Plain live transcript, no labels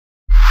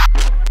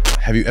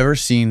Have you ever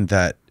seen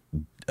that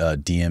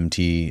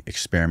DMT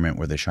experiment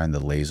where they shine the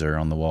laser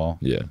on the wall?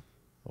 Yeah.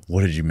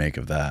 What did you make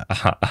of that?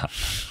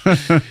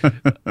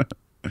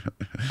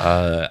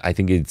 I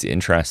think it's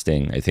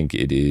interesting. I think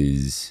it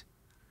is.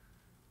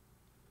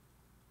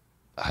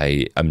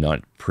 I'm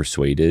not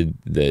persuaded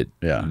that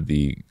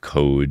the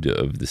code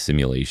of the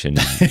simulation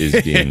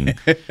is being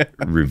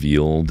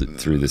revealed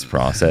through this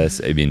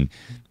process. I mean,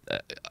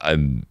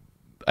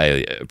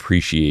 I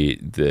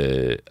appreciate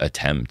the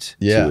attempt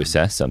to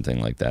assess something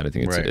like that. I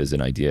think it's as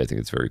an idea. I think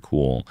it's very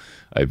cool.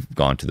 I've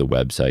gone to the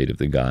website of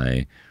the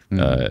guy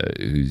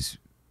who's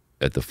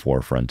at the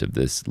forefront of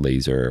this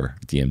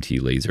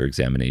DMT laser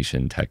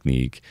examination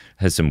technique.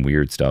 Has some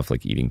weird stuff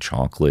like eating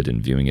chocolate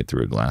and viewing it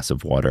through a glass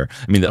of water.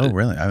 I mean,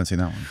 really? I haven't seen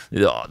that one.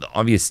 The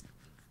obvious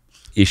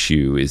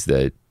issue is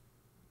that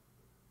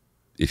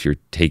if you're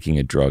taking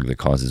a drug that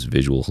causes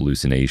visual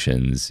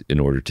hallucinations in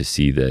order to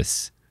see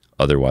this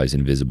otherwise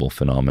invisible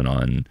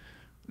phenomenon,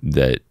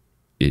 that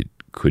it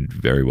could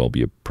very well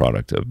be a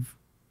product of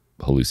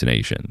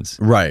hallucinations.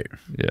 Right.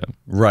 Yeah.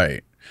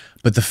 Right.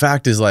 But the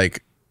fact is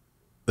like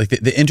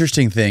the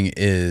interesting thing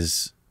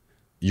is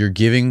you're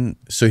giving,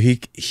 so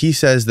he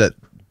says that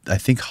I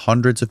think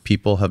hundreds of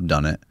people have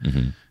done it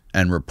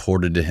and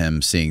reported to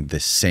him seeing the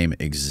same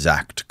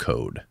exact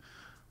code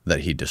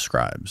that he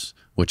describes,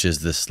 which is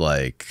this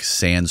like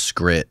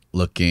Sanskrit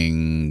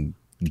looking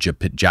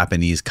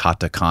Japanese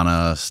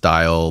katakana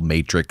style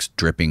matrix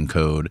dripping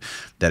code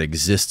that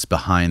exists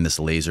behind this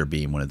laser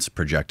beam when it's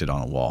projected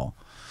on a wall.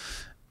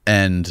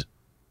 And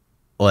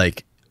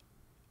like,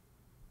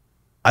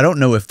 I don't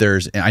know if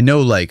I know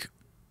like,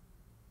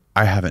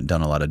 I haven't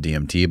done a lot of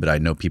DMT, but I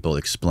know people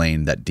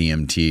explain that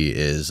DMT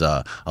is,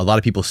 a lot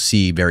of people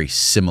see very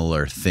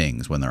similar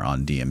things when they're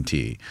on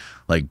DMT,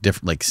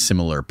 like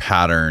similar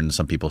patterns.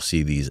 Some people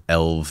see these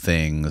elf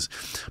things,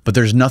 but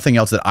there's nothing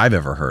else that I've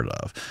ever heard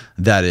of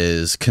that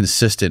is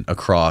consistent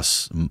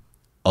across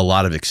a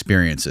lot of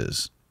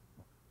experiences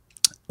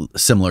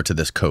similar to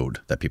this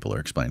code that people are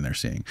explaining they're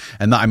seeing.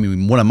 And I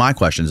mean, one of my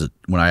questions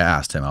when I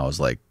asked him, I was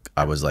like,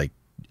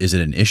 is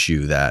it an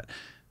issue that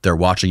they're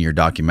watching your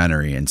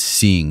documentary and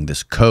seeing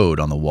this code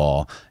on the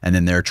wall and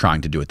then they're trying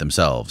to do it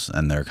themselves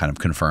and they're kind of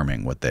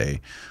confirming what they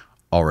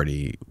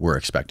already were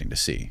expecting to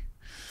see?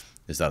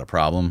 Is that a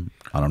problem?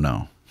 I don't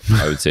know.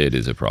 I would say it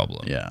is a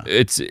problem. Yeah.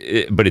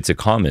 But it's a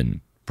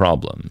common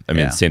problem. I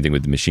mean, same thing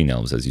with the machine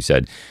elves, as you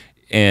said.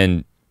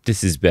 And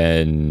this has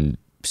been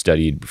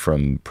studied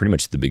from pretty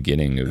much the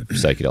beginning of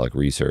psychedelic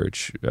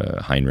research.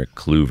 Heinrich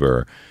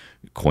Kluver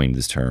coined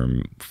this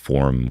term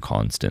form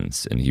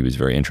constants, and he was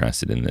very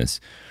interested in this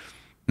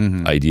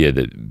idea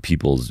that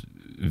people's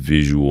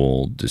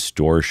visual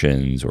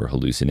distortions or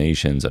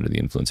hallucinations under the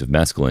influence of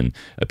mescaline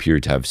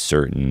appear to have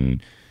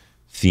certain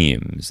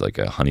themes, like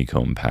a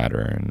honeycomb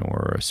pattern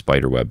or a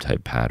spiderweb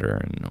type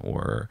pattern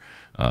or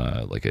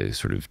like a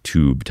sort of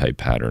tube type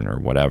pattern or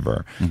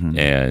whatever.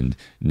 And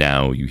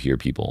now you hear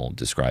people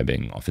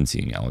describing, often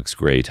seeing Alex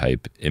Gray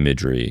type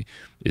imagery.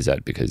 Is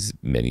that because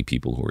many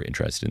people who are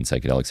interested in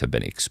psychedelics have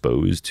been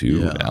exposed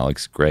to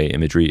Alex Gray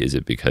imagery? Is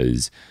it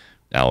because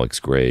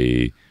Alex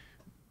Gray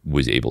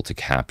was able to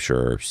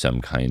capture some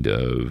kind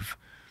of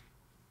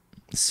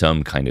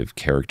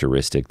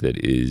characteristic that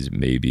is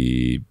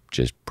maybe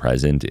just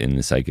present in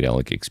the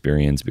psychedelic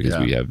experience because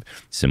we have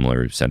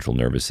similar central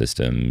nervous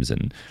systems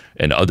and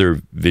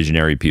other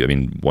visionary people? I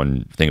mean,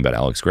 one thing about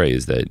Alex Gray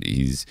is that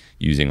he's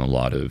using a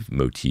lot of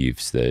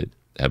motifs that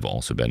have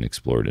also been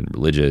explored in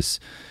religious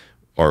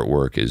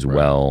artwork as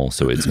well.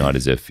 So it's not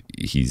as if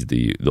he's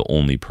the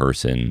only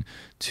person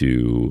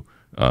to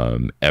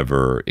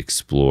ever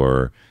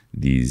explore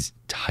these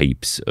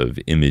types of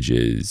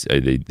images.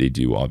 They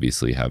do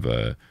obviously have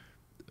a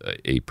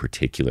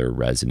particular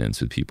resonance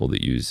with people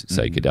that use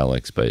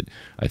psychedelics, but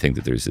I think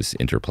that there's this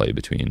interplay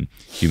between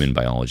human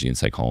biology and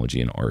psychology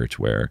and art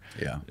where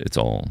it's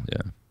all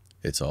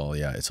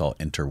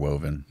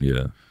interwoven.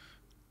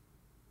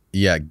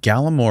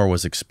 Gallimore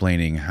was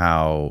explaining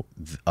how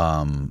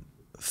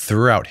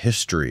throughout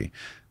history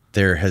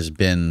there has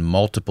been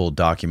multiple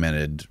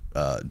documented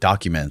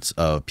documents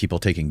of people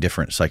taking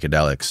different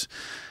psychedelics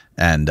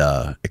and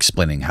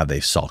explaining how they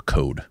saw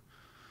code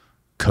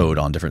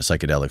on different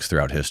psychedelics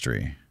throughout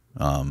history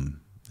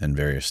in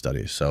various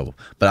studies. So,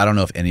 but I don't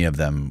know if any of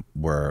them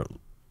were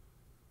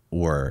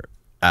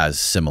as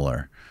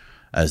similar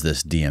as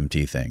this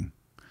DMT thing.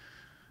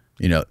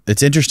 You know,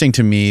 it's interesting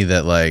to me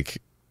that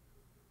like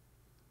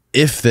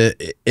if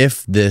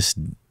this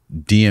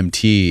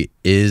DMT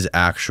is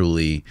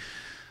actually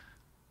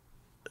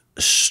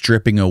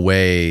stripping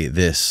away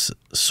this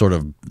sort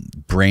of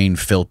brain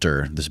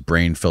filter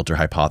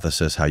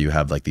hypothesis, how you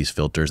have like these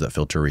filters that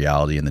filter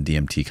reality, and the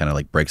DMT kind of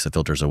like breaks the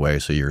filters away,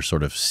 so you're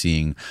sort of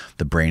seeing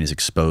the brain is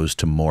exposed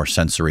to more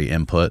sensory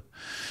input.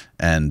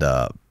 And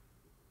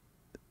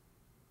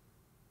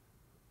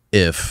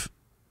if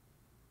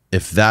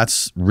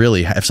that's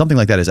really, if something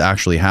like that is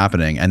actually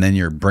happening and then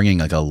you're bringing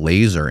like a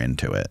laser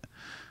into it,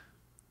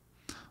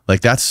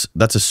 like that's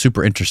a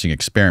super interesting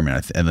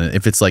experiment. And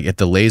if it's like, if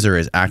the laser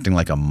is acting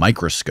like a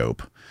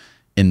microscope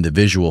in the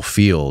visual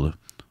field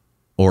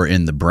or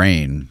in the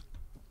brain,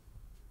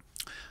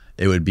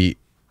 it would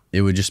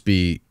just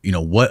be, you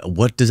know,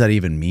 what does that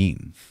even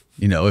mean?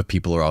 You know, if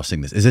people are all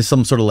saying this, is this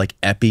some sort of like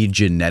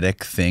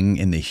epigenetic thing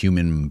in the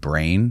human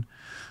brain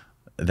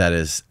that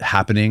is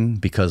happening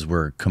because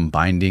we're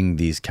combining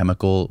these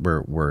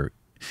we're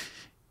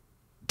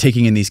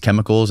taking in these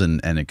chemicals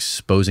and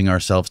exposing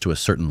ourselves to a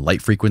certain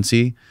light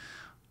frequency?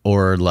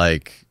 Or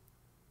like,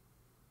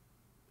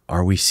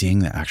 are we seeing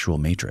the actual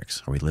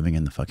Matrix? Are we living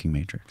in the fucking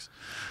Matrix?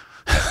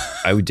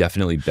 I would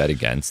definitely bet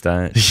against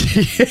that.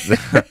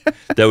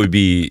 That would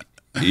be,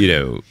 you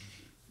know,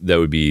 that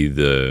would be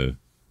the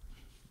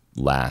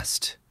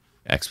last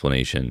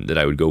explanation that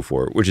I would go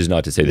for, which is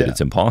not to say that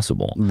it's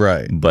impossible.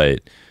 Right.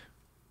 But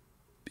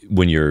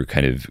when you're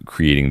kind of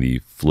creating the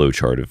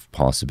flowchart of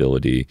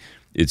possibility,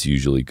 it's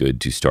usually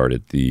good to start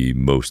at the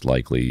most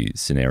likely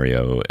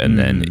scenario. And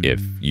then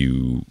if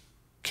you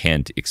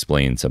can't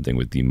explain something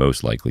with the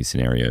most likely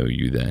scenario,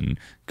 you then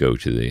go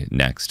to the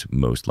next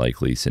most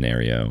likely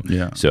scenario.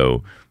 Yeah.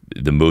 So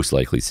the most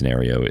likely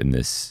scenario in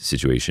this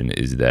situation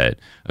is that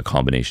a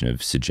combination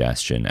of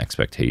suggestion,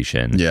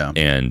 expectation,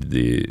 and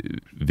the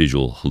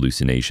visual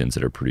hallucinations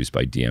that are produced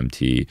by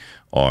DMT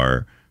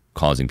are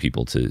causing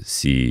people to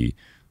see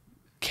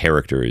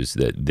characters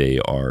that they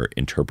are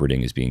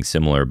interpreting as being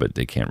similar, but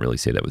they can't really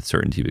say that with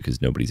certainty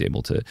because nobody's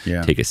able to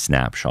take a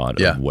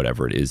snapshot of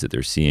whatever it is that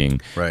they're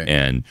seeing. Right.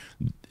 And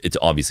it's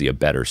obviously a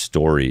better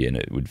story, and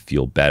it would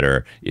feel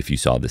better if you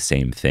saw the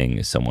same thing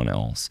as someone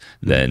else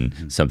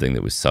than something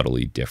that was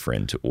subtly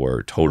different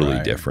or totally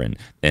different.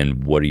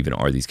 And what even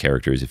are these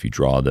characters? If you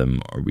draw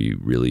them, are we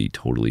really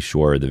totally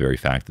sure? The very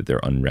fact that they're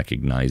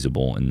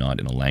unrecognizable and not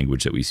in a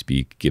language that we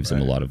speak gives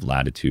them a lot of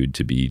latitude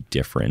to be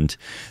different.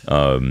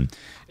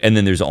 And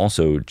then there's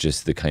also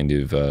just the kind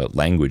of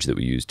language that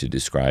we use to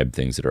describe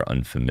things that are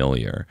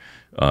unfamiliar.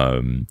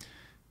 You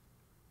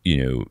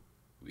know,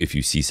 if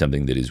you see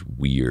something that is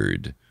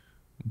weird,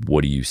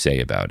 what do you say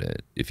about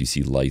it? If you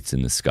see lights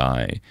in the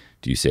sky,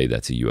 do you say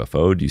that's a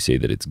UFO? Do you say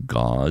that it's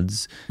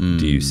gods?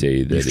 Do you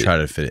say that you try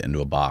to fit it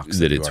into a box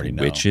that it's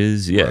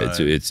witches? Know. Yeah,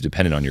 it's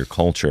dependent on your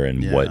culture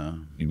and what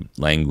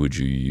language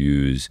you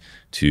use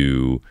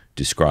to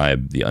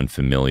describe the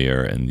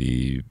unfamiliar and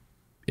the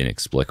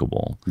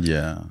inexplicable.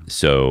 Yeah.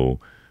 So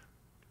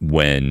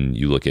when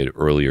you look at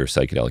earlier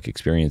psychedelic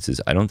experiences,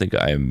 I don't think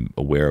I'm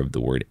aware of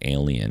the word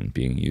alien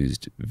being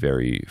used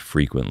very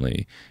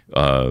frequently.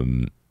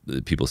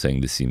 People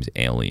saying this seems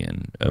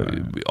alien.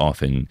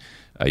 Often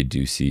I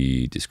do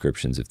see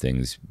descriptions of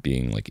things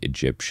being like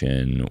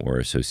Egyptian or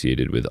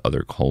associated with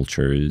other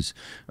cultures.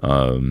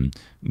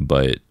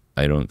 But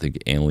I don't think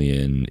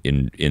alien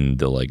in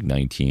the like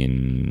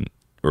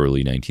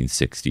early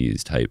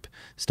 1960s type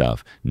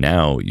stuff.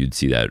 Now you'd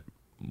see that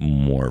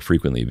more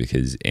frequently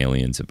because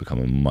aliens have become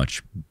a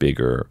much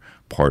bigger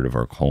part of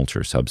our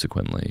culture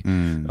subsequently.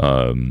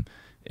 And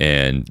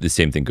the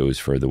same thing goes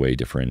for the way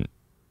different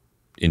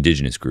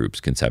indigenous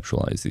groups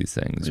conceptualize these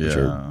things, which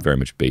are very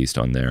much based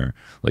on their,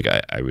 like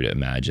I would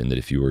imagine that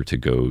if you were to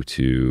go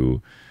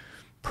to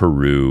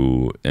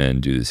Peru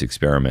and do this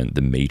experiment,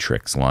 the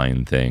matrix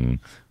line thing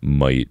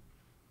might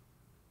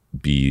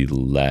be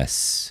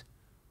less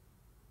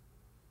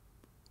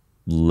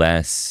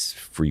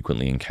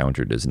frequently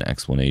encountered as an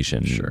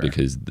explanation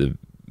because the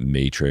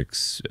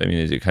matrix, I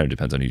mean, it kind of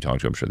depends on who you talk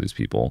to. I'm sure there's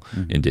people,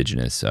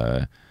 indigenous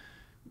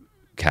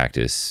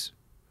cactus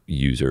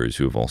users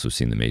who have also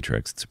seen the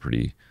Matrix. It's a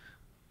pretty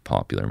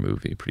popular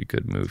movie, pretty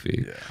good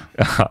movie.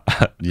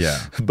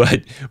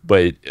 But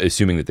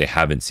assuming that they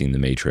haven't seen the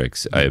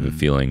Matrix, I have a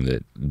feeling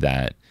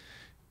that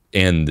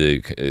and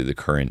the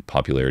current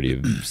popularity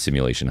of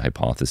simulation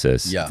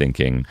hypothesis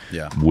thinking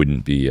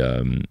wouldn't be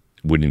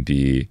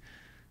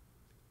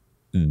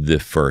the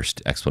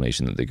first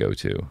explanation that they go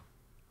to.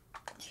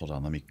 Hold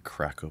on, let me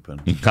crack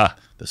open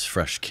this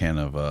fresh can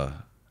of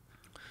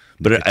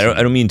but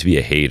I don't mean to be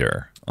a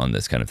hater on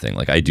this kind of thing.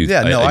 Like I do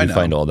I do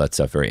find all that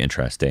stuff very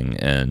interesting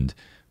and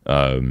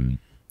so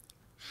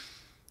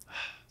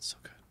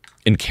good.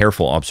 And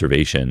careful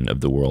observation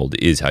of the world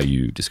is how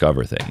you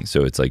discover things.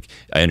 So it's like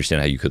I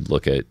understand how you could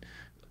look at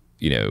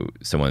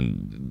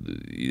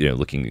someone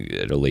looking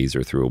at a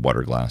laser through a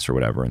water glass or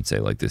whatever and say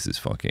like this is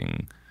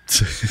fucking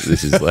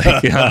this is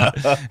like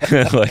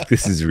like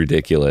this is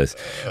ridiculous.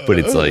 But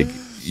it's like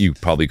you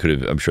probably could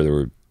have, I'm sure there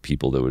were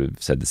people that would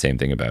have said the same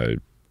thing about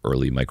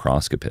early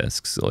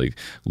microscopists, like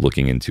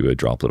looking into a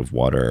droplet of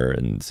water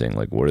and saying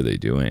like, what are they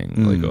doing?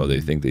 Like, oh, they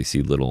think they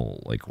see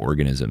little like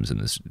organisms in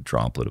this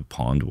droplet of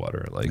pond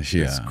water. Like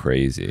it's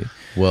crazy.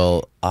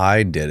 Well,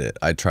 I did it.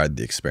 I tried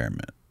the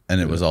experiment and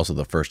it was also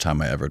the first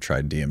time I ever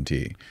tried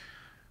DMT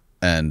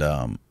and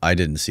I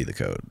didn't see the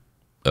code.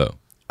 Oh,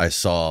 I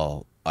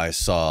saw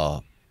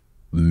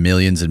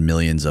millions and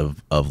millions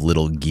of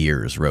little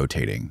gears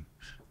rotating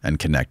and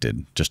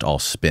connected, just all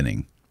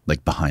spinning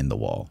like behind the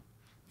wall.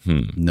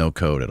 No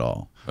code at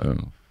all. Oh,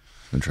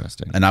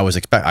 interesting. And I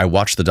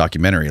watched the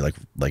documentary like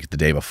the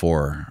day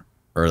before,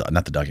 or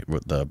not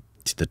the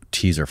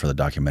teaser for the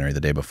documentary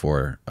the day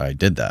before I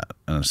did that.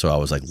 And so I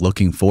was like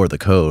looking for the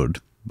code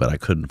but I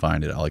couldn't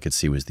find it. All I could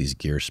see was these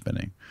gears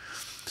spinning.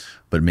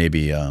 But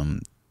maybe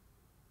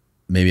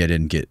maybe I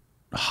didn't get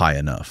high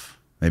enough.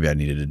 Maybe I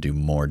needed to do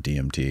more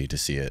DMT to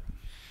see it.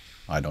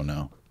 I don't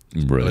know.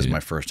 Brilliant. It was my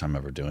first time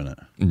ever doing it.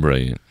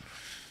 Brilliant.